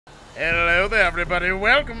Hello there, everybody.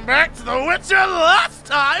 Welcome back to The Witcher. Last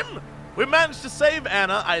time, we managed to save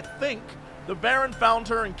Anna, I think. The Baron found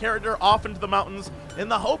her and carried her off into the mountains in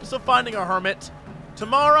the hopes of finding a hermit.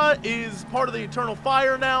 Tamara is part of the Eternal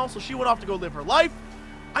Fire now, so she went off to go live her life.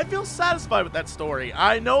 I feel satisfied with that story.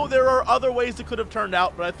 I know there are other ways it could have turned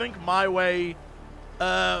out, but I think my way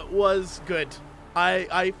was good.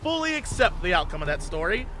 I fully accept the outcome of that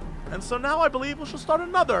story, and so now I believe we shall start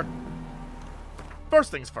another. First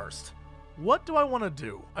things first, what do I want to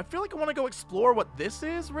do? I feel like I want to go explore what this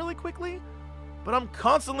is really quickly, but I'm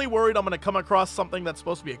constantly worried I'm going to come across something that's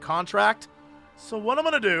supposed to be a contract. So what I'm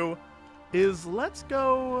going to do is let's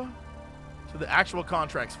go to the actual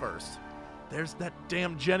contracts first. There's that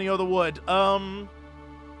damn Jenny of the Wood.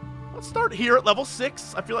 Let's start here at level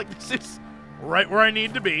 6. I feel like this is right where I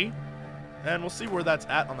need to be, and we'll see where that's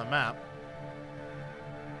at on the map.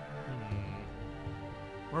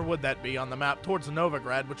 Where would that be on the map? Towards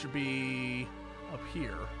Novigrad, which would be up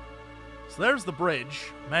here. So there's the bridge.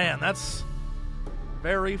 Man, that's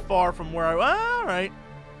very far from where all right.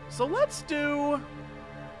 So let's do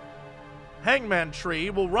Hangman Tree.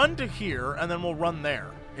 We'll run to here, and then we'll run there.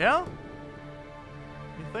 Yeah?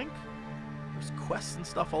 You think? There's quests and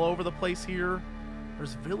stuff all over the place here.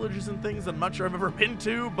 There's villages and things I'm not sure I've ever been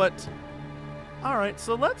to, but all right,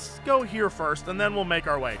 so let's go here first, and then we'll make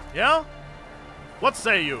our way. Yeah? What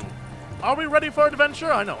say you? Are we ready for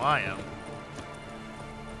adventure? I know I am.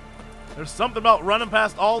 There's something about running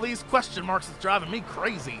past all these question marks that's driving me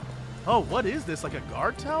crazy. Oh, what is this? Like a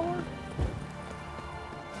guard tower?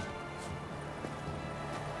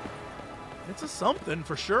 It's a something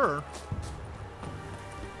for sure.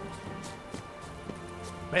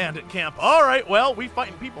 Bandit camp. All right, well, we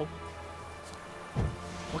fighting people.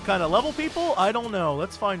 What kind of level people? I don't know.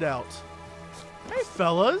 Let's find out. Hey,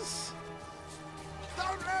 fellas.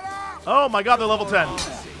 Oh my god, they're level 10.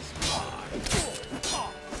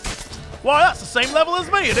 Wow, that's the same level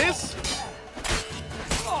as me, it is.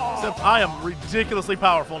 Except I am ridiculously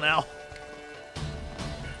powerful now.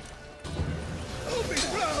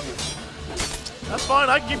 That's fine,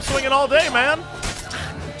 I can keep swinging all day, man.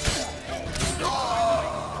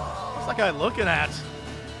 What's that guy looking at?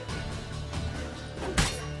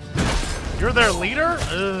 You're their leader?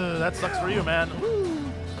 Ugh, that sucks for you, man. Woo.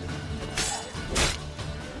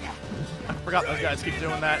 I forgot those guys keep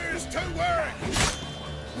doing that.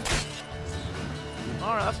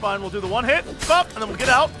 Alright, that's fine. We'll do the one hit, up, and then we'll get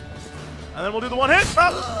out. And then we'll do the one hit,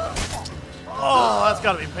 up. Oh, that's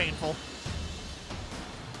gotta be painful.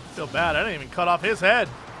 I feel bad. I didn't even cut off his head.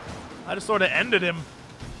 I just sort of ended him.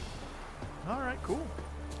 Alright, cool.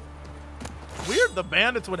 Weird the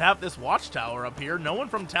bandits would have this watchtower up here. No one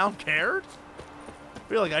from town cared? I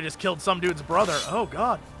feel like I just killed some dude's brother. Oh,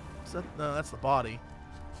 God. Is that, no, that's the body.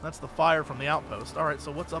 That's the fire from the outpost. All right,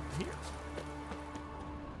 so what's up here?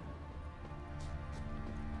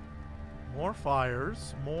 More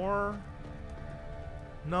fires, more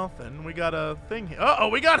nothing. We got a thing here. Uh-oh,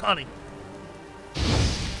 we got honey.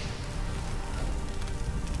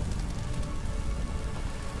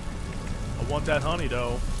 I want that honey,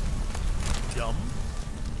 though. Yum.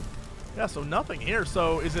 Yeah, so nothing here.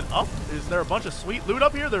 So is it up? Is there a bunch of sweet loot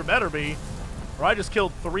up here? There better be. Or I just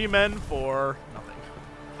killed 3 men for nothing.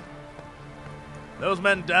 Those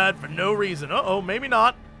men died for no reason. Uh-oh, maybe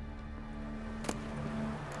not.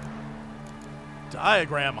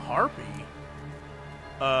 Diagram Harpy.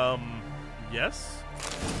 Yes.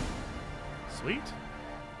 Sweet.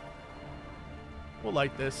 We'll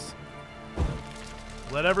light this.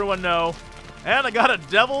 Let everyone know. And I got a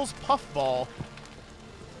Devil's Puffball.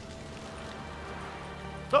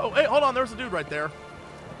 Oh, hey, hold on. There's a dude right there.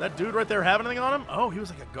 That dude right there have anything on him? Oh, he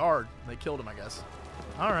was like a guard. They killed him, I guess.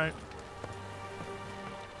 All right.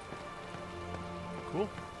 Cool.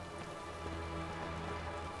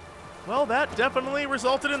 Well, that definitely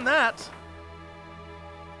resulted in that.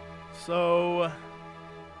 So,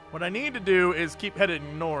 what I need to do is keep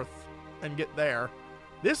heading north and get there.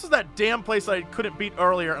 This is that damn place I couldn't beat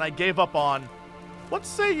earlier and I gave up on. What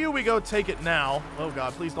say you we go take it now? Oh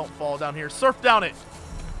god, please don't fall down here. Surf down it.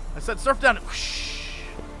 I said surf down it. Whoosh.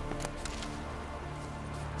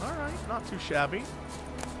 Alright, not too shabby.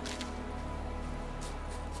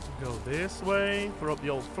 Go this way. Throw up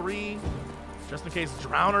the old 3. Just in case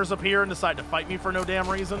drowners appear and decide to fight me for no damn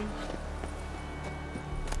reason.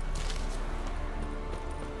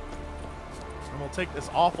 And we'll take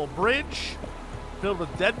this awful bridge filled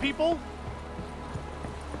with dead people.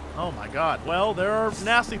 Oh my god. Well, there are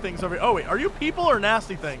nasty things over here. Oh wait, are you people or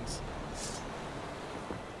nasty things?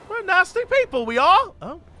 We're nasty people, we are.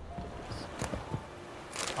 Oh.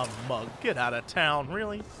 A mug. Get out of town,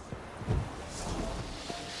 really?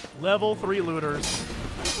 Level 3 looters.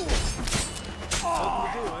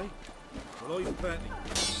 What can we do, eh? Well, all you Bertie.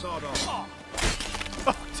 Sod off.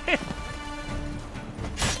 Oh, damn.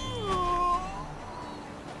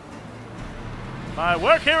 My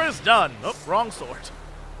work here is done. Oh, wrong sword.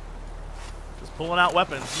 Just pulling out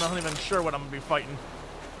weapons. Not even sure what I'm going to be fighting.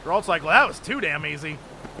 Geralt's like, well, that was too damn easy.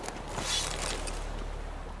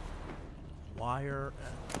 Wire.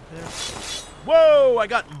 Whoa, I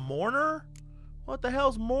got Mourner? What the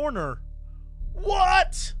hell's Mourner?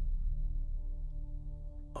 What?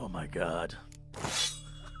 Oh my god. Look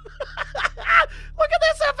at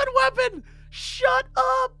this effing weapon! Shut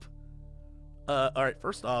up! Alright,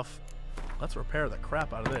 first off, let's repair the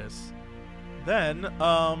crap out of this. Then,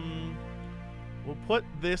 we'll put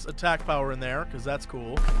this attack power in there, because that's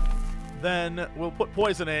cool. Then, we'll put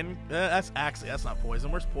poison in. That's not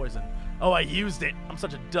poison. Where's poison? Oh, I used it. I'm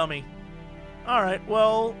such a dummy. Alright,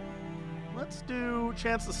 well, let's do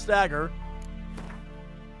chance to stagger.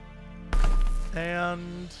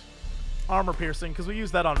 And armor piercing, because we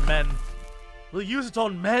use that on men. We'll use it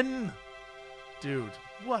on men? Dude,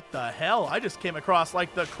 what the hell? I just came across,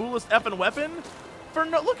 like, the coolest effing weapon for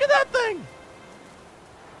no... Look at that thing!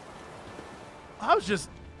 I was just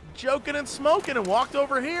joking and smoking and walked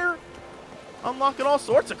over here, unlocking all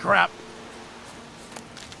sorts of crap.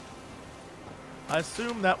 I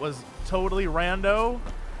assume that was totally rando,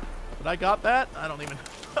 but I got that? I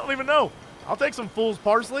don't even know. I'll take some fool's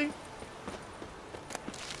parsley.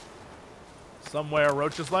 Somewhere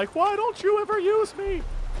Roach is like, why don't you ever use me?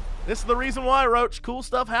 This is the reason why, Roach. Cool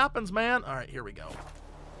stuff happens, man. All right, here we go.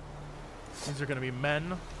 These are going to be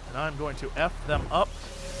men, and I'm going to F them up.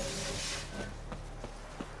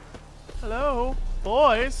 Hello,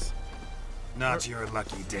 boys. Not your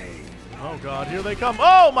lucky day. Oh, God, here they come.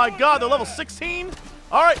 Oh, my God, they're level 16?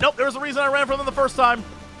 All right, nope, there's a reason I ran from them the first time.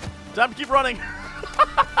 Time to keep running.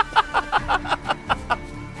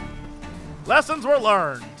 Lessons were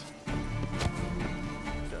learned.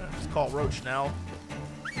 Just call Roach now.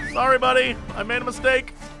 Sorry, buddy. I made a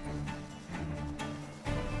mistake.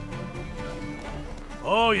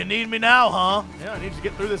 Oh, you need me now, huh? Yeah, I need to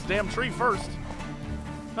get through this damn tree first.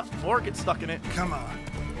 Or get stuck in it. Come on.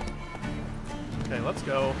 Okay, let's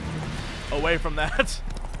go away from that.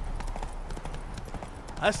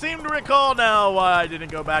 I seem to recall now why I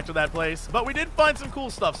didn't go back to that place, but we did find some cool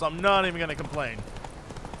stuff, so I'm not even going to complain.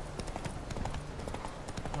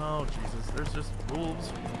 Oh, Jesus, there's just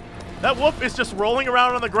wolves. That wolf is just rolling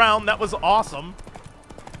around on the ground. That was awesome.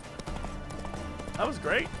 That was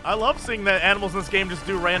great. I love seeing that animals in this game just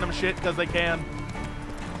do random shit because they can.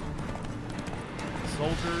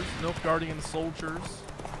 Soldiers, Nilfgaardian soldiers.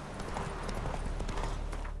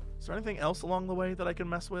 Is there anything else along the way that I can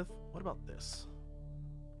mess with? What about this?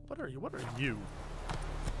 What are you? What are you?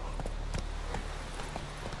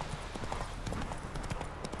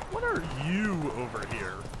 What are you over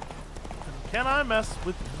here? And can I mess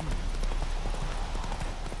with you?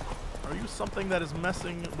 Are you something that is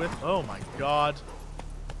messing with... Oh my god.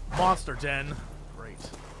 Monster den. Great.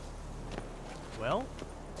 Well...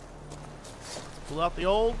 pull out the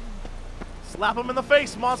old... slap him in the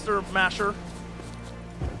face, monster masher.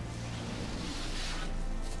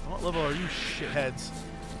 What level are you shitheads?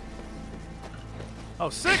 Oh,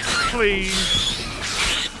 6, please.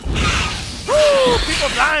 Woo! People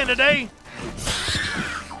dying today.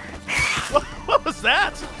 What was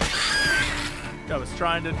that? I was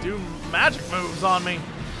trying to do magic moves on me.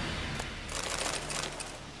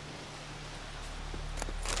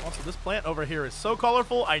 Also, this plant over here is so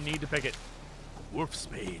colorful, I need to pick it. Wolf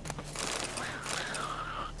Spade.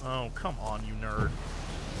 Oh, come on, you nerd.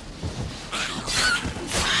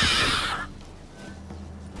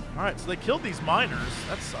 Alright, so they killed these miners.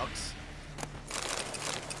 That sucks.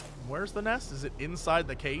 Where's the nest? Is it inside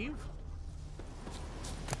the cave?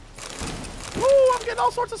 Woo, I'm getting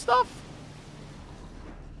all sorts of stuff.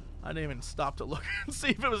 I didn't even stop to look and see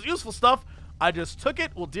if it was useful stuff. I just took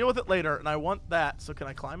it. We'll deal with it later, and I want that. So can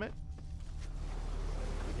I climb it?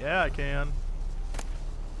 Yeah, I can.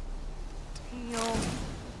 Damn.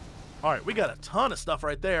 Alright, we got a ton of stuff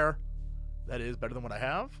right there. That is better than what I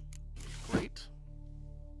have. Great.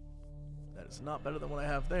 That is not better than what I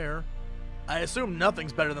have there. I assume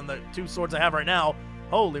nothing's better than the 2 swords I have right now.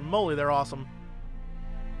 Holy moly, they're awesome.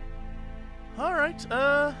 Alright,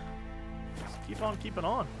 let's keep on keeping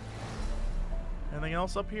on. Anything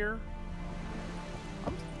else up here?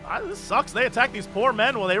 This sucks. They attacked these poor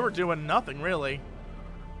men while they were doing nothing, really.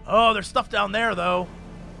 Oh, there's stuff down there, though.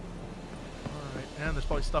 Alright, and there's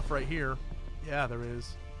probably stuff right here. Yeah, there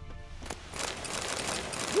is.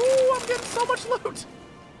 Woo, I'm getting so much loot.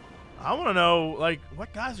 I want to know, like,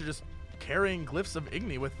 what guys are just carrying glyphs of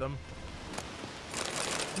Igni with them.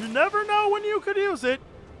 You never know when you could use it.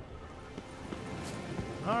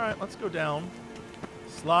 Alright, let's go down.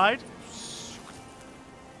 Slide.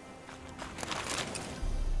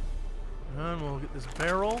 And we'll get this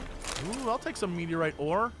barrel. Ooh, I'll take some meteorite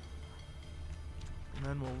ore. And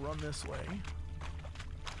then we'll run this way.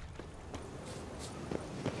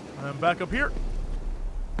 And back up here.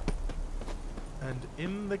 And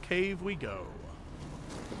in the cave we go.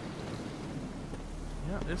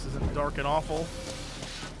 Yeah, this isn't dark and awful.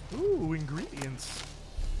 Ooh, ingredients.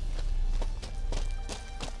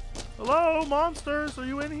 Hello, monsters. Are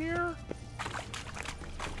you in here?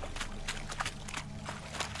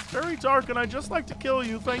 It's very dark and I'd just like to kill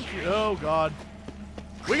you. Thank you. Oh, God.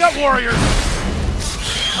 We got warriors.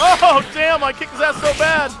 Oh, damn. I kicked his ass so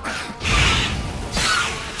bad.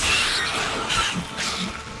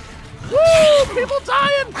 Woo! People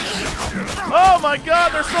dying! Oh my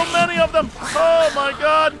God, there's so many of them! Oh my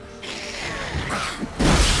God!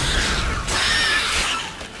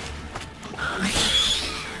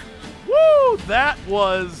 Woo! That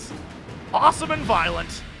was awesome and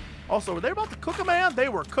violent. Also, were they about to cook a man? They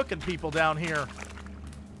were cooking people down here.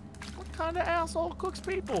 What kind of asshole cooks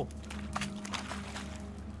people?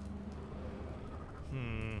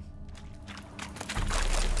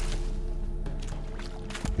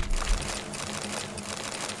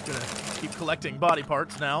 Gonna keep collecting body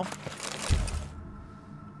parts now.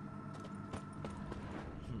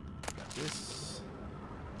 Got this. Is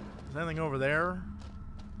there anything over there?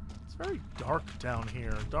 It's very dark down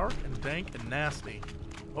here. Dark and dank and nasty.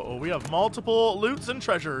 Uh-oh, we have multiple loots and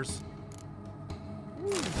treasures.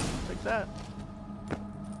 Ooh, take that.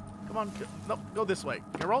 Come on, no, go this way.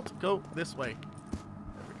 Geralt, go this way.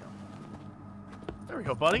 There we go. There we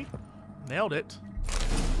go, buddy. Nailed it.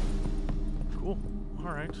 Cool.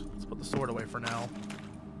 Alright, let's put the sword away for now.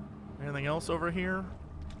 Anything else over here?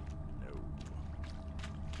 No.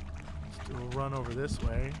 Let's do a run over this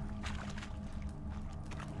way.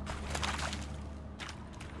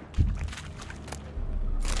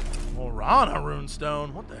 Morana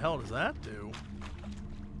runestone. What the hell does that do?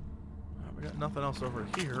 We got nothing else over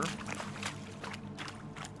here.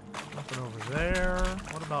 Nothing over there.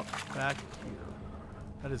 What about back here?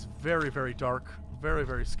 That is very, very dark. Very,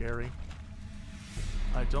 very scary.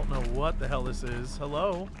 I don't know what the hell this is.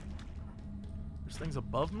 Hello? There's things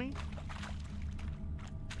above me?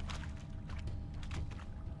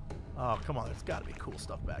 Oh, come on. There's got to be cool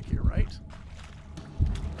stuff back here, right?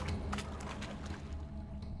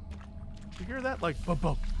 Did you hear that? Like, boom,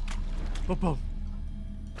 boom. Boom, boom.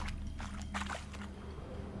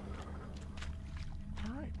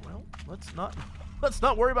 Alright, well, let's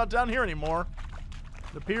not worry about down here anymore.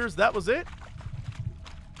 It appears that was it.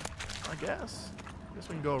 I guess. Guess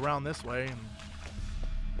we can go around this way and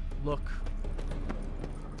look.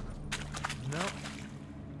 No.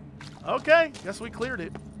 Okay, guess we cleared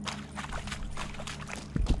it.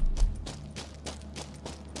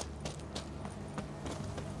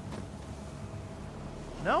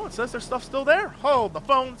 No, it says there's stuff still there. Hold the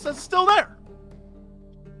phone, it says it's still there.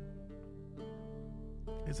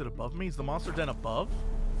 Is it above me? Is the monster den above?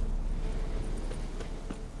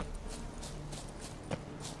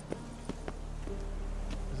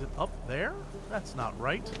 Is it up there? That's not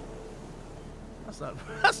right.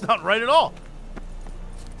 That's not right at all.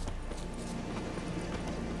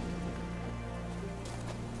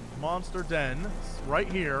 Monster den, it's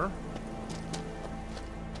right here.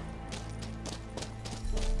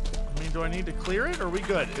 I mean, do I need to clear it or are we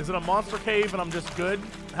good? Is it a monster cave and I'm just good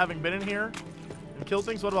having been in here and killed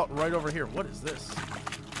things? What about right over here? What is this?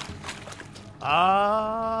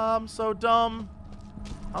 I'm so dumb.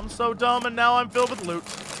 I'm so dumb and now I'm filled with loot.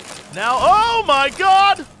 Now, oh my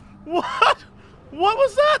God! What? What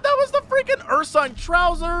was that? That was the freaking Ursine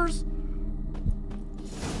trousers.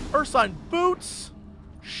 Ursine boots.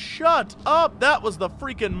 Shut up. That was the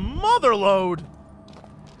freaking mother load.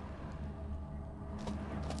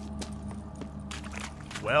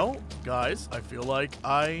 Well, guys, I feel like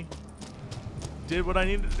I did what I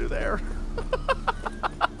needed to do there.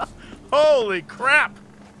 Holy crap.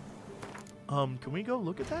 Can we go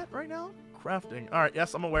look at that right now? Crafting. All right,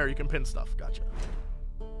 yes, I'm aware you can pin stuff. Gotcha.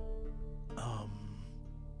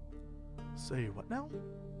 Say what now?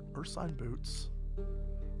 Ursine boots.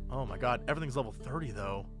 Oh my God, everything's level 30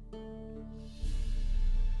 though.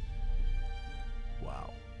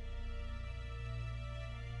 Wow.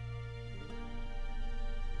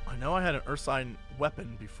 I know I had an Ursine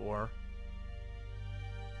weapon before.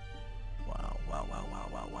 Wow, wow, wow, wow,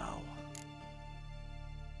 wow, wow.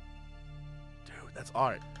 Dude, that's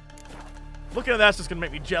alright. Looking at that's just gonna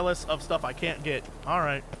make me jealous of stuff I can't get.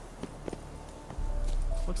 Alright.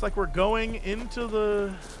 Looks like we're going into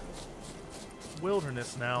the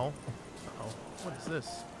wilderness now. Uh-oh. What is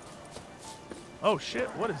this? Oh, shit.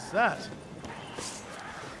 What is that?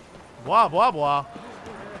 Blah, blah, blah.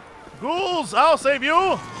 Ghouls, I'll save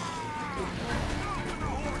you!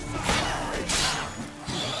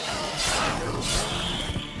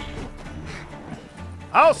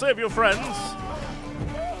 I'll save you, friends!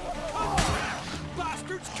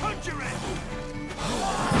 Bastards conjuring!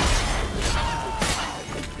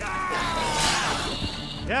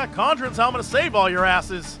 Yeah, conjuring's how I'm gonna save all your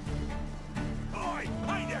asses. Oi,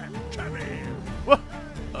 hey there, come here! What?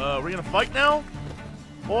 We're gonna fight now?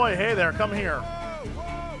 Boy, hey there, come here.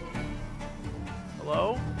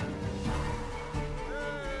 Hello?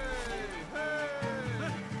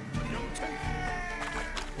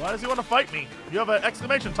 Why does he want to fight me? You have an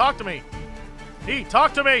exclamation. Talk to me. He,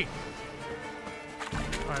 talk to me.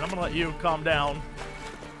 All right, I'm going to let you calm down.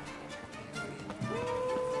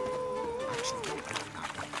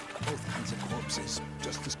 Both hands of corpses,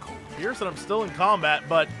 just as cold. Here said I'm still in combat,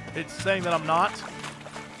 but it's saying that I'm not.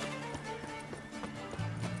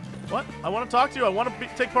 What? I want to talk to you. I want to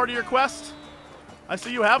take part of your quest. I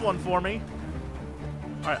see you have one for me.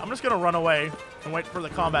 All right, I'm just going to run away and wait for the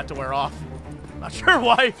combat to wear off. Not sure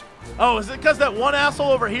why. Oh, is it because that one asshole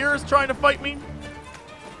over here is trying to fight me?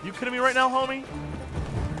 You kidding me right now, homie?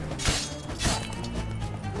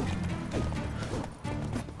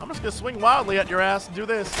 I'm just going to swing wildly at your ass and do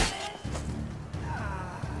this.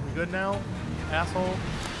 We good now, asshole?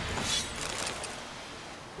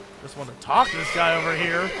 Just want to talk to this guy over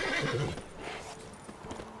here.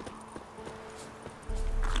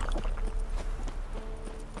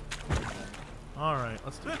 All right,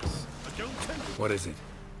 let's do this. What is it?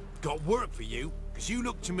 Got work for you, because you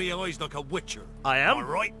look to me eyes like a witcher. I am? All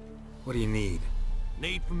right? What do you need?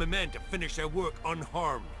 Need from the men to finish their work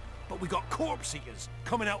unharmed. But we got corpse eaters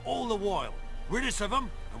coming out all the while. Rid us of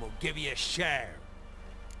them, and we'll give you a share.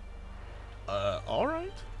 All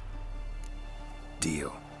right.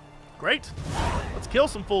 Deal. Great. Let's kill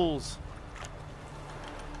some fools.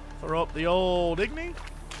 Throw up the old Igni.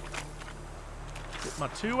 Get my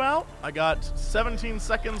 2 out. I got 17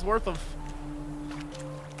 seconds worth of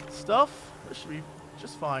stuff. This should be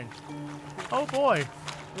just fine. Oh boy.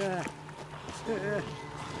 Yeah.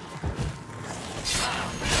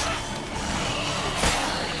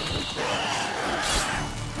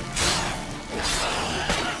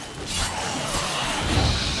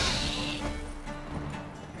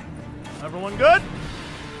 Everyone good?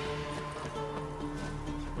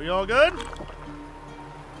 We all good?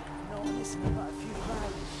 No, listen, I've got a few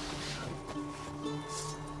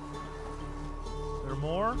values. There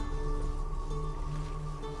more?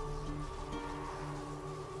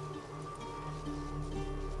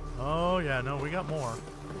 Oh yeah, no, we got more.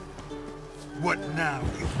 What now,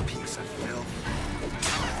 you piece of filth?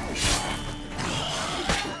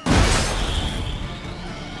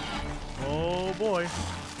 Oh boy.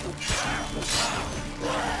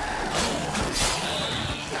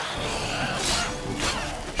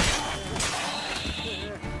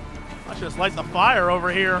 I should just light the fire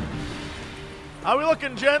over here. How we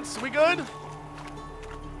looking, gents? We good?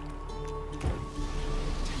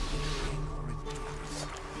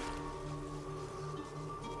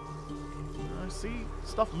 I see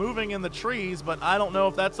stuff moving in the trees, but I don't know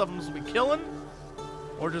if that stuff I'm supposed to be killing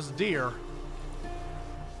or just deer.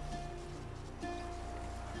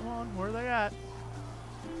 Come on, where are they at?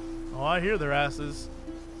 Oh, I hear their asses.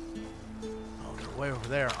 Oh, they're way over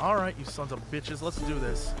there. All right, you sons of bitches, let's do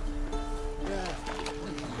this.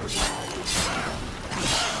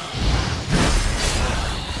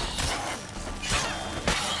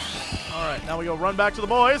 All right, now we go run back to the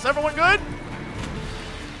boys. Everyone good?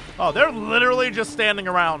 Oh, they're literally just standing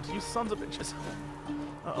around. You sons of bitches.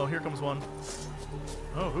 Uh-oh, here comes one.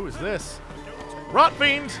 Oh, who is this? Rot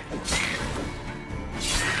Fiend!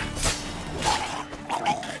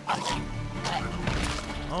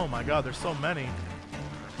 Oh my god, there's so many.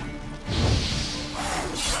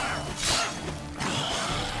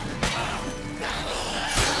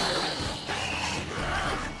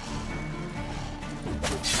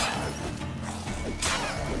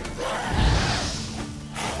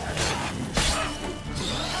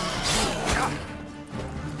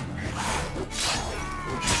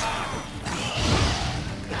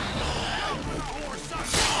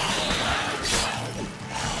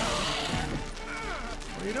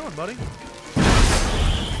 What are you doing, buddy?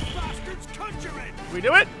 Bastards conjuring! Did we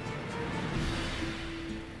do it?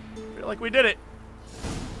 Feel like we did it.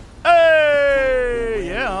 Hey!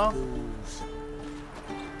 Yeah.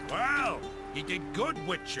 Wow, you did good,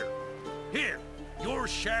 Witcher. Here, your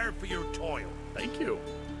share for your toil. Thank you.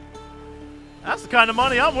 That's the kind of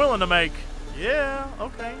money I'm willing to make. Yeah,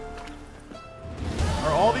 okay.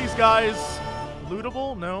 Are all these guys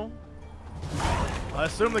lootable? No. I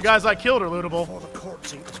assume the guys I killed are lootable. For the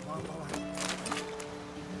corpse eaters, my boy.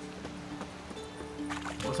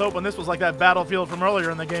 I was hoping this was like that battlefield from earlier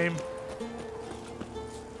in the game.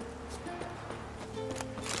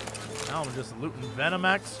 Now I'm just looting Venom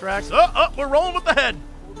extracts. Oh, we're rolling with the head.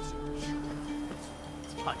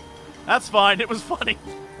 It's fine. That's fine. It was funny.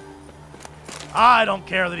 I don't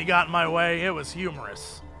care that he got in my way. It was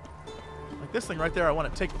humorous. Like this thing right there, I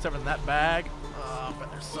want to take whatever in that bag. But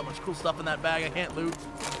there's so much cool stuff in that bag I can't loot.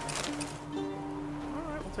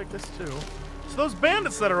 Alright, we'll take this too. So those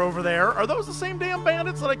bandits that are over there, are those the same damn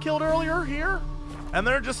bandits that I killed earlier here? And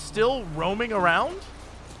they're just still roaming around?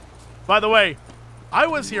 By the way, I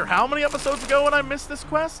was here how many episodes ago when I missed this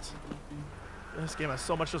quest? This game has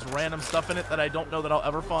so much just random stuff in it that I don't know that I'll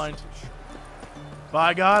ever find.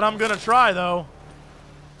 By God, I'm gonna try though.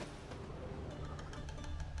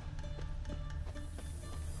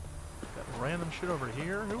 Got random shit over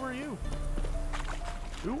here. Who are you?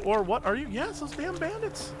 Who or what are you? Yes, those damn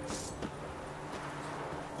bandits.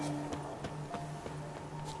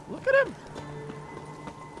 Look at him.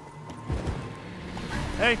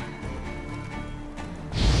 Hey.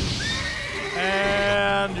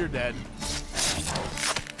 And you're dead.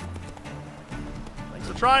 Thanks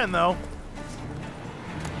for trying, though.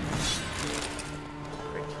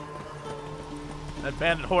 Great. That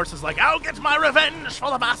bandit horse is like, I'll get my revenge for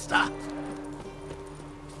the master.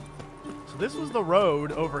 So this was the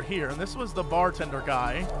road over here, and this was the bartender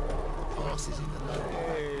guy.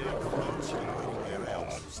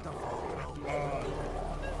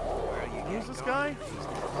 Who's this guy?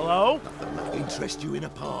 Hello? Interest you in a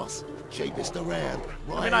pass? Cheapest around.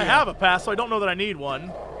 Right, I mean, I have a pass, so I don't know that I need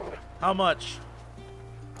one. How much?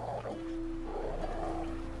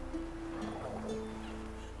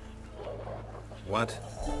 What?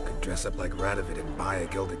 Could dress up like Radovid and buy a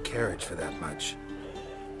gilded carriage for that much.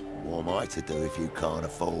 What am I to do if you can't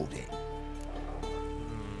afford it?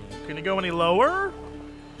 Can you go any lower?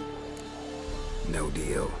 No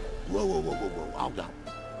deal. Whoa, hold up.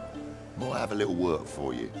 Might have a little work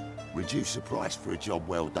for you. Reduce the price for a job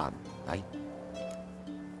well done, eh?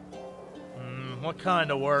 What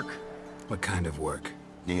kind of work? What kind of work?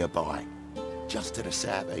 Nearby. Just to the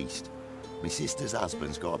southeast. My sister's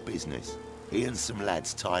husband's got a business. He and some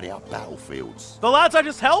lads tidy up battlefields. The lads I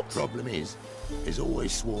just helped? Problem is, there's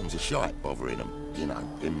always swarms of shite bothering them. You know,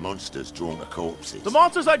 them monsters drawn to corpses. The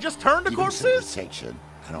monsters I just turned to Give 'em some corpses? protection,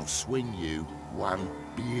 and I'll swing you one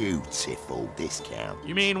beautiful discount.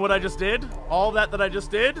 You mean what I just did? All that I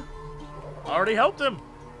just did? I already helped him.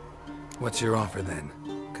 What's your offer then?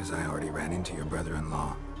 Because I already ran into your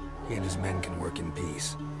brother-in-law. He and his men can work in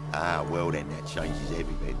peace. Ah, well then, that changes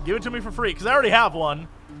everything. Give it to me for free, because I already have one.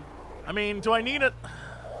 I mean, do I need it?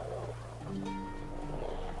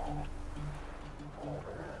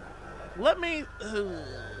 Let me...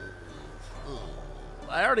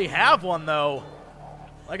 I already have one, though.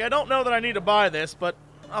 Like, I don't know that I need to buy this, but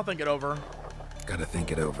I'll think it over. Gotta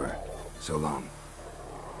think it over. So long.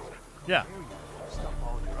 Yeah.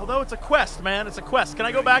 Although it's a quest, man. It's a quest. Can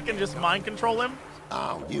I go back and just mind control him?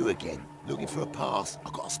 Oh, you again. Looking for a pass?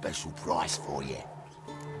 I've got a special price for you.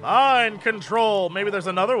 Mind control. Maybe there's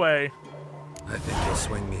another way. I think you'll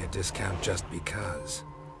swing me a discount just because.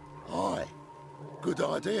 Aye. Good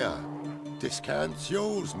idea. Discount's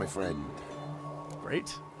yours, my friend.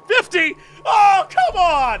 Great. 50! Oh, come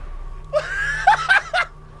on!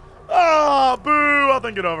 Oh, boo! I'll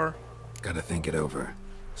think it over. Gotta think it over.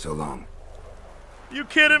 So long. You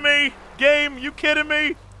kidding me? Game, you kidding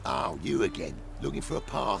me? Oh, you again. Looking for a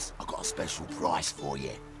pass? I've got a special price for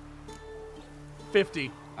you.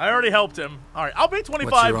 50. I already helped him. All right, I'll pay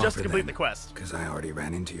 25 What's your just to offer, complete then? the quest. Because I already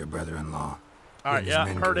ran into your brother-in-law. All right, yeah,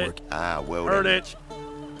 heard it. Ah, well Heard then. it.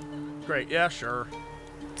 Great, yeah, sure.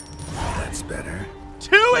 That's better.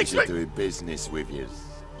 2 Pleasure doing business with you.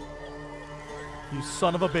 You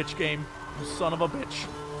son of a bitch, game. You son of a bitch.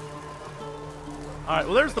 All right,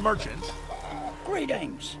 well, there's the merchant.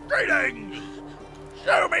 Greetings. Greetings!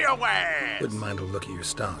 Show me your wares! Wouldn't mind a look at your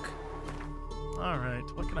stock. All right,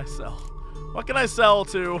 what can I sell? What can I sell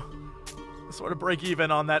to sort of break even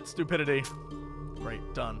on that stupidity? Great,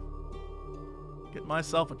 done. Get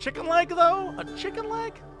myself a chicken leg, though? A chicken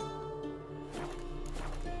leg?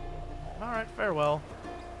 All right, farewell.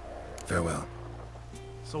 Farewell.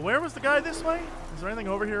 So where was the guy this way? Is there anything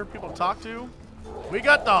over here people to talk to? We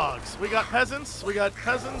got dogs. We got peasants. We got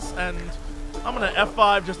peasants, and I'm going to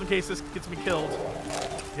F5 just in case this gets me killed.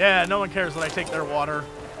 Yeah, no one cares that I take their water.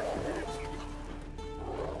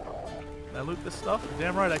 I loot this stuff?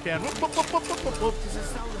 Damn right I can. Whoop, whoop, whoop, whoop, whoop, whoop, whoop. It's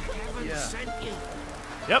as though heaven Yeah. sent you.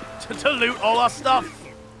 Yep, to loot all our stuff.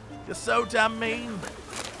 You're so damn mean.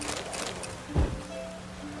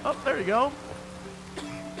 Oh, there you go.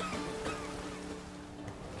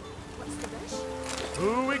 What's the dish?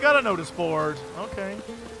 Ooh, we got a notice board. Okay.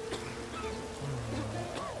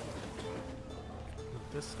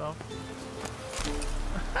 This stuff.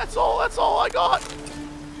 That's all I got.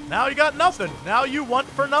 Now you got nothing. Now you want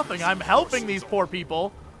for nothing. I'm helping these poor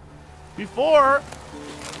people. Before,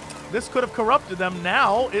 this could have corrupted them.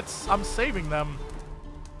 Now, I'm saving them.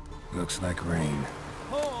 Looks like rain.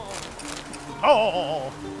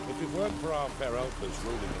 Oh! If it weren't for our fair elders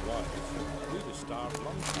ruling the wilds, we'd have starved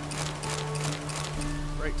long time.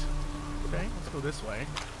 Great. Okay, let's go this way.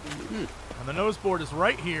 And the notice board is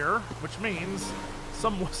right here, which means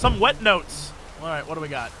some wet notes. All right, what do we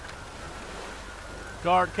got?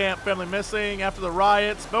 Guard camp, family missing after the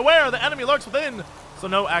riots. Beware, the enemy lurks within. So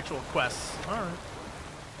no actual quests. All right.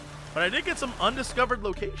 But I did get some undiscovered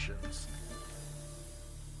locations.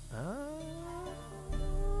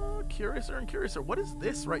 Curiouser and curiouser. What is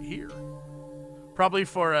this right here? Probably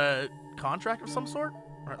for a contract of some sort?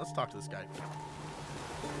 All right, let's talk to this guy.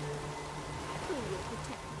 Who will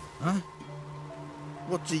protect? Huh?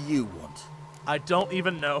 What do you want? I don't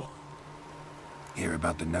even know. Hear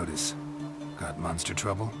about the notice. Got monster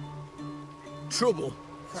trouble? Trouble?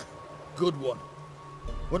 Good one.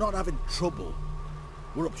 We're not having trouble.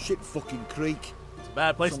 We're up shit fucking creek. It's a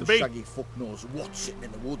bad place Some to be. shaggy fuck knows what sitting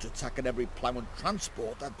in the woods attacking every plough and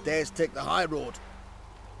transport that dares take the high road.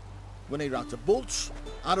 When they're out of bolts,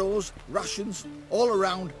 arrows, rations, all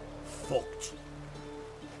around, fucked.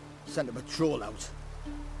 Sent a patrol out.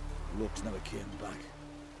 Looks never came back.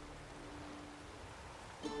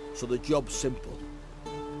 So the job's simple.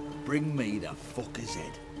 Bring me the fucker's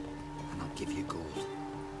head, and I'll give you gold.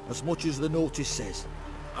 As much as the notice says.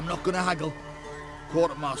 I'm not gonna haggle.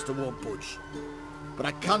 Quartermaster won't budge. But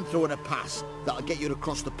I can throw in a pass that'll get you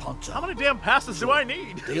across the ponton. How many damn passes do I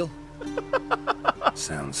need? Deal?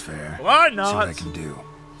 Sounds fair. Why See not? what I can do.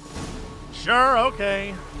 Sure,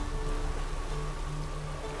 okay.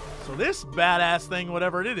 So this badass thing,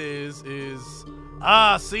 whatever it is...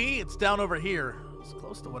 see? It's down over here. It's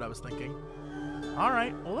close to what I was thinking.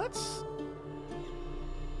 Alright, well let's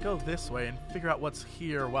go this way and figure out what's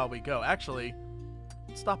here while we go. Actually,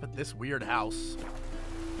 let's stop at this weird house.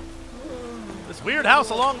 This weird house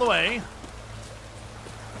along the way.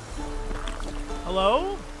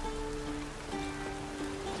 Hello?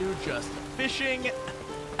 Dude just fishing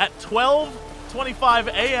at 12:25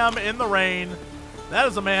 a.m. in the rain. That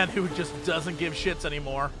is a man who just doesn't give shits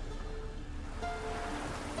anymore.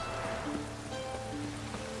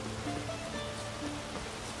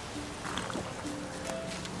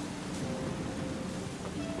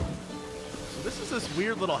 So this is this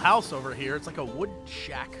weird little house over here. It's like a wood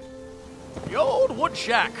shack. The old wood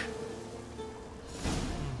shack.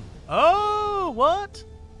 Oh, what?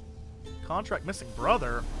 Contract missing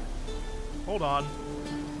brother. Hold on.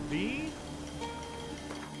 B.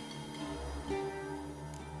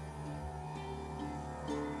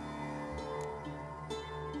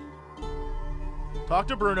 Talk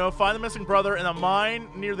to Bruno. Find the missing brother in a mine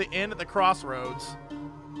near the inn at the crossroads.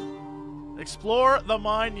 Explore the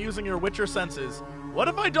mine using your Witcher senses. What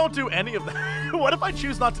if I don't do any of that? What if I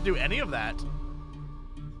choose not to do any of that?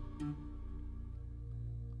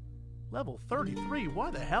 Level 33. Why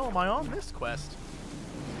the hell am I on this quest?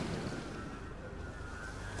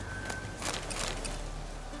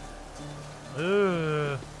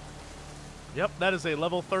 Ugh. Yep, that is a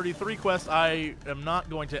level 33 quest I am not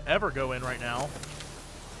going to ever go in right now.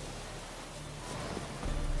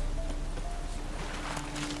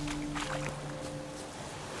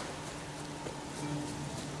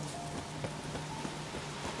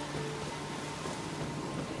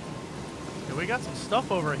 Okay, we got some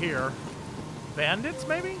stuff over here. Bandits,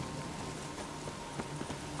 maybe?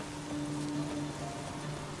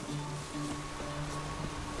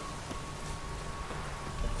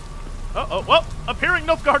 Uh-oh, whoa! Appearing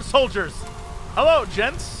Nilfgaard soldiers! Hello,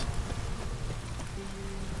 gents!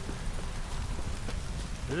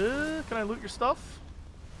 Can I loot your stuff?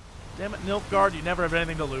 Damn it, Nilfgaard, you never have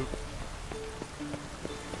anything to loot.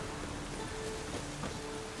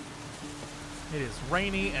 It is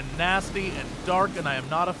rainy and nasty and dark, and I am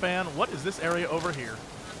not a fan. What is this area over here?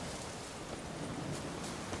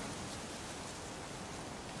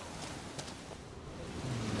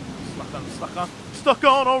 Stuck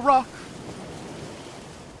on a rock.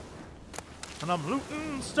 And I'm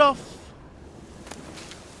looting stuff.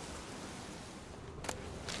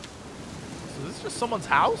 So this is just someone's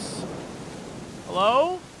house?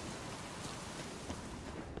 Hello?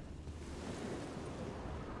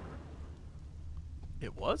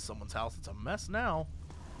 It was someone's house. It's a mess now.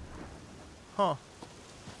 Huh.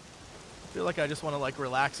 I feel like I just want to, like,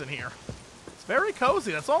 relax in here. It's very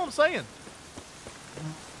cozy. That's all I'm saying.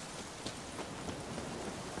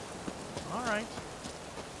 All right.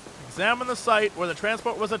 Examine the site where the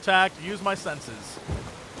transport was attacked. Use my senses.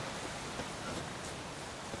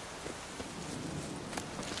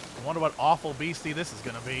 I wonder what awful beastie this is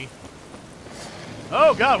going to be.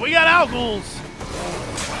 Oh, God. We got Owls.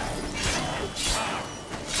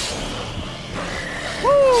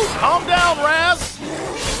 Woo! Calm down, Raz!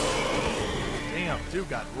 Damn, dude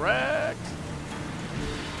got wrecked.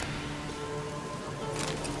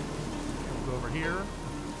 We'll go over here.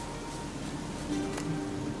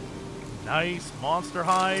 Nice. Monster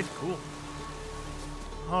hide. Cool.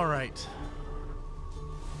 Alright.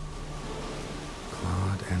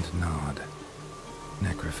 Clawed and gnawed.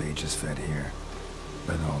 Necrophages fed here.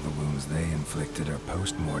 But all the wounds they inflicted are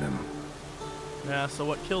post-mortem. Yeah, so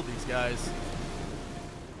what killed these guys?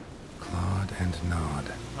 Clawed and gnawed.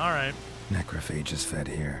 Alright. Necrophages fed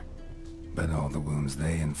here. But all the wounds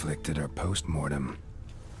they inflicted are post-mortem.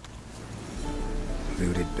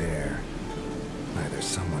 Looted bear. Either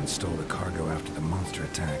someone stole the cargo after the monster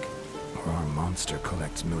attack, or our monster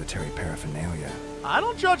collects military paraphernalia. I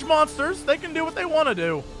don't judge monsters. They can do what they want to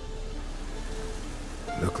do.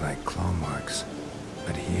 Look like claw marks.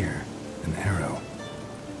 But here, an arrow.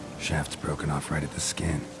 Shaft's broken off right at the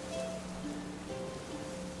skin.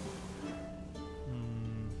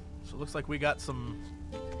 So it looks like we got some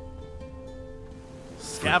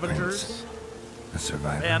scavengers. Footprints. A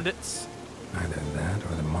survivor. Bandits. Either that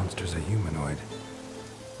or the monster's a humanoid.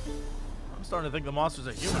 I'm starting to think the monster's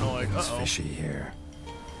a humanoid. Something's Uh-oh. fishy here.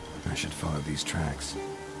 I should follow these tracks.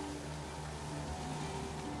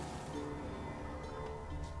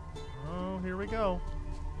 Oh, here we go.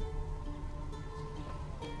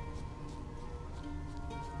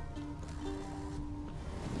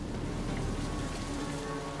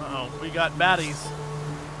 Uh-oh, we got baddies.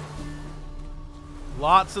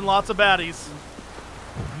 Lots and lots of baddies.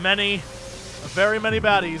 Many, very many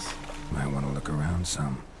baddies. Might want to look around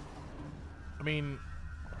some. I mean,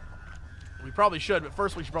 we probably should, but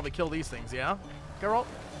first we should probably kill these things, yeah? Geralt?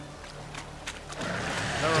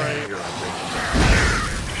 Alright.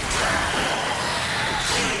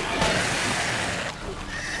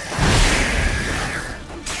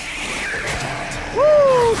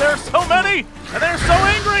 Woo! There's so many! And they're so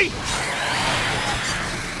angry!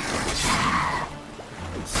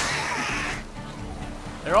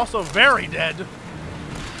 They're also very dead.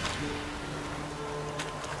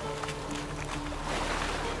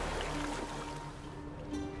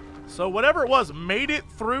 So whatever it was made it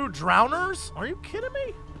through drowners? Are you kidding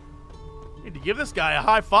me? Need to give this guy a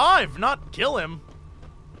high five, not kill him.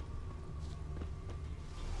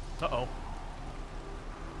 Uh-oh.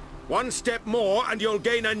 One step more and you'll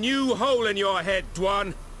gain a new hole in your head,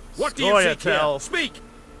 Dwan. What do you seek here? Speak!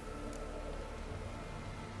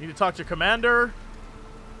 Need to talk to your commander.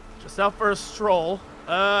 Just out for a stroll.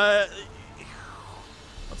 Let's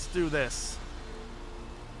do this.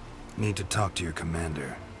 Need to talk to your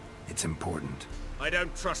commander. It's important. I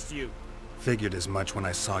don't trust you. Figured as much when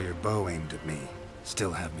I saw your bow aimed at me.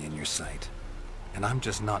 Still have me in your sight. And I'm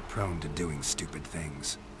just not prone to doing stupid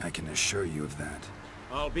things. I can assure you of that.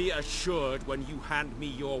 I'll be assured when you hand me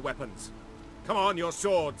your weapons. Come on, your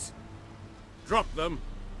swords. Drop them,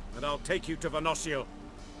 and I'll take you to Venosio.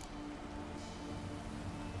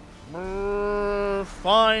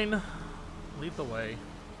 Fine. Lead the way.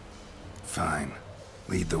 Fine.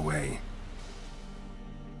 Lead the way.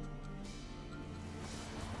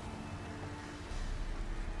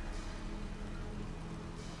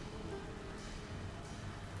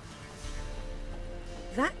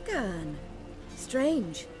 That gun.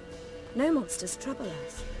 Strange. No monsters trouble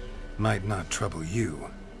us. Might not trouble you,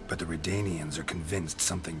 but the Redanians are convinced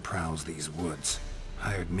something prowls these woods.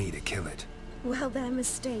 Hired me to kill it. Well, they're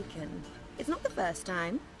mistaken. It's not the first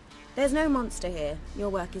time. There's no monster here. Your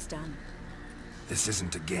work is done. This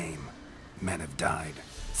isn't a game. Men have died.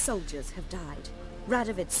 Soldiers have died.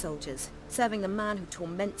 Radovid's soldiers, serving the man who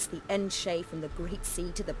torments the Endshay from the Great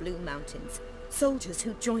Sea to the Blue Mountains. Soldiers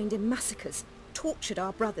who joined in massacres, tortured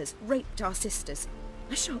our brothers, raped our sisters.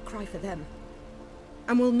 I shan't cry for them.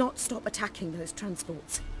 And will not stop attacking those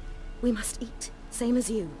transports. We must eat, same as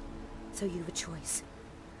you. So you've a choice.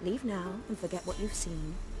 Leave now and forget what you've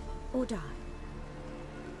seen, or die.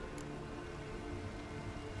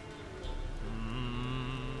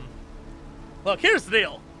 Look, here's the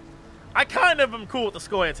deal. I kind of am cool with the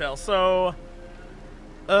Scoia'tael, so...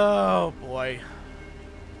 Oh, boy.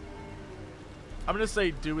 I'm gonna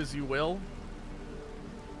say do as you will.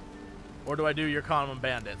 Or do I do your common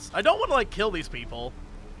bandits? I don't want to, like, kill these people.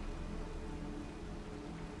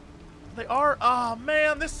 They are... Oh,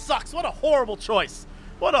 man, this sucks. What a horrible choice.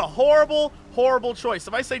 What a horrible, horrible choice.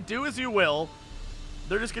 If I say do as you will,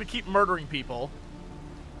 they're just going to keep murdering people.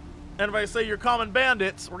 And if I say you're common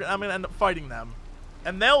bandits, I'm going to end up fighting them.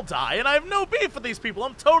 And they'll die, and I have no beef with these people.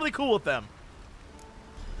 I'm totally cool with them.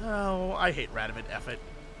 Oh, I hate Radovid, F it.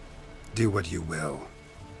 Do what you will.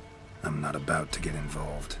 I'm not about to get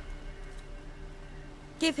involved.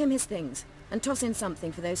 Give him his things, and toss in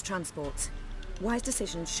something for those transports. Wise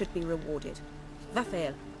decisions should be rewarded.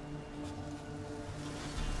 Vafael.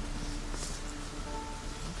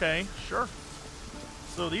 Okay, sure.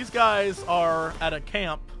 So these guys are at a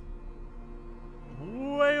camp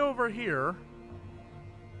way over here.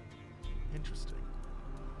 Interesting.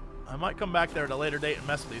 I might come back there at a later date and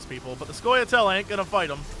mess with these people, but the Scoia'tael ain't gonna fight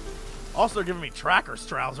them. Also, they're giving me tracker's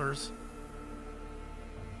trousers.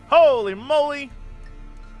 Holy moly!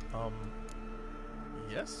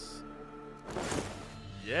 Yes?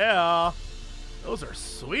 Yeah! Those are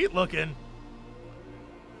sweet looking.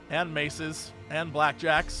 And maces. And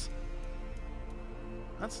blackjacks.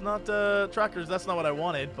 That's not, trackers, that's not what I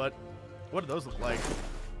wanted, but what do those look like?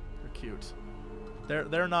 They're cute.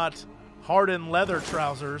 They're not hardened leather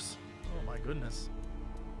trousers. Oh my goodness.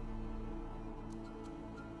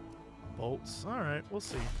 Bolts. Alright, we'll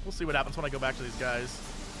see. We'll see what happens when I go back to these guys.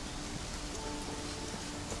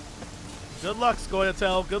 Good luck,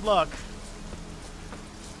 Scoia'tael. Good luck.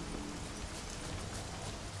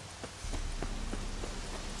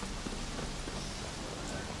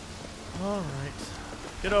 Alright.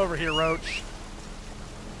 Get over here, Roach.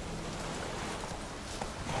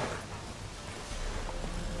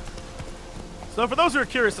 So for those who are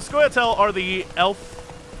curious, the Scoia'tael are the elf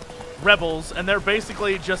rebels, and they're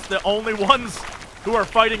basically just the only ones who are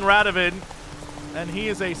fighting Radovid, and he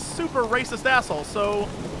is a super racist asshole, so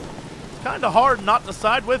it's kind of hard not to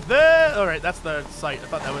side with them. Alright, that's the site. I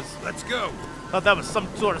thought that was... Let's go. I thought that was some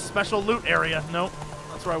sort of special loot area. Nope.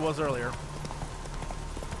 That's where I was earlier.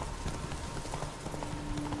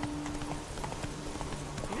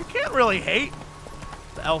 You can't really hate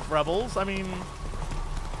the elf rebels. I mean,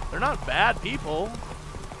 they're not bad people.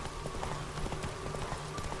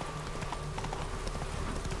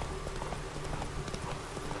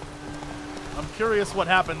 I'm curious what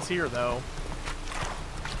happens here, though.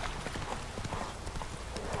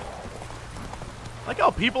 Like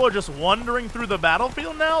how people are just wandering through the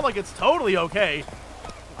battlefield now? Like, it's totally okay.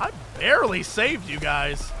 I barely saved you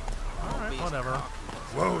guys. Alright, whatever.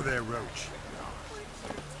 Whoa there, Roach.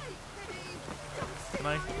 Can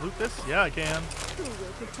I loot this? Yeah, I can. Who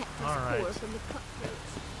will protect us Alright. poor from the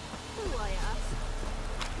cutthroats? Who, I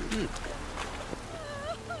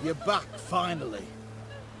ask? You're back, finally.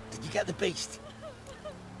 Did you get the beast?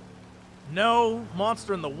 No,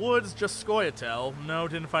 monster in the woods, just Scoia'tael. No,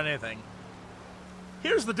 didn't find anything.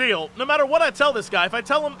 Here's the deal. No matter what I tell this guy, if I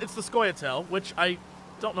tell him it's the Scoia'tael, which I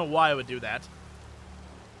don't know why I would do that,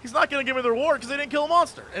 he's not going to give me the reward because I didn't kill a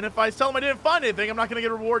monster. And if I tell him I didn't find anything, I'm not going to get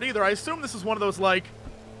a reward either. I assume this is one of those, like,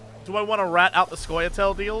 do I want to rat out the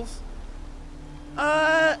Scoia'tael deals?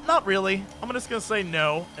 Not really. I'm just going to say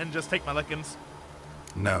no and just take my lickings.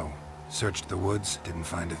 No. Searched the woods, didn't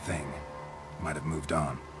find a thing. Might have moved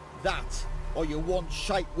on. That, or you want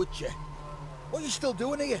shite with you. What are you still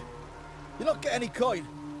doing here? You're not getting any coin.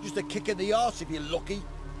 Just a kick in the arse if you're lucky.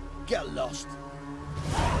 Get lost.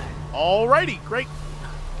 Alrighty, great.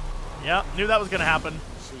 Yeah, knew that was going to happen.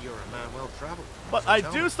 See, you're a man well traveled. But I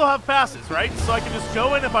do still have passes, right? So I can just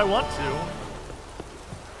go in if I want to.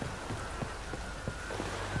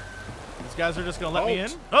 These guys are just going to let me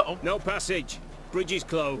in? Uh-oh. No passage. Bridge is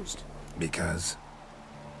closed. Because?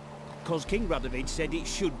 Because King Radovid said it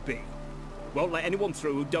should be. Won't let anyone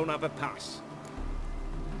through who don't have a pass.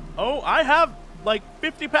 Oh, I have like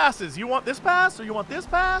 50 passes. You want this pass or you want this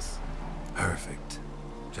pass? Perfect.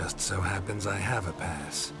 Just so happens I have a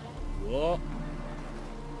pass. What?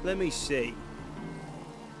 Let me see.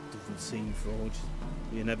 Doesn't seem forged.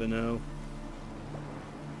 You never know.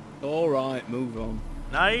 Alright, move on.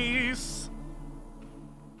 Nice.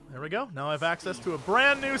 There we go. Now I have access to a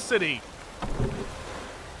brand new city.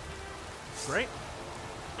 Great.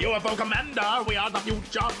 UFO Commander, we are the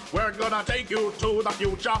future. We're gonna take you to the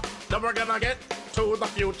future. Then we're gonna get to the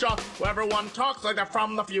future. Where everyone talks like they're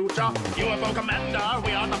from the future. UFO Commander,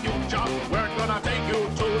 we are the future. We're gonna take you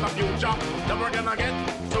to the future. Then we're gonna get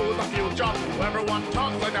to the future. Where everyone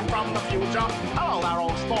talks like they're from the future. Hello there,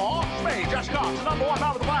 old spore. Me, just got the #1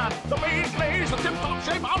 out of the land. The bee's knees, the tip-top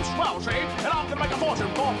shape, I'm swell shape. And I'm gonna make a fortune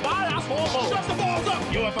for my ass for more. Shut the balls up!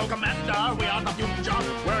 UFO Commander, we are the future.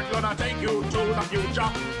 We're gonna gonna take you to the future.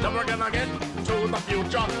 Then we're gonna get to the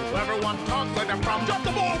future. Everyone talks like they're from. Drop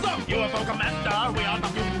the balls up! UFO Commander, we are the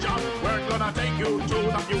future. We're gonna take you to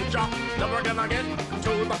the future. Then we're gonna get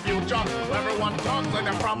to the future. Everyone talks like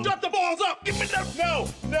they're from. Drop the balls up! Give me that! No!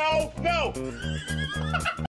 No! No!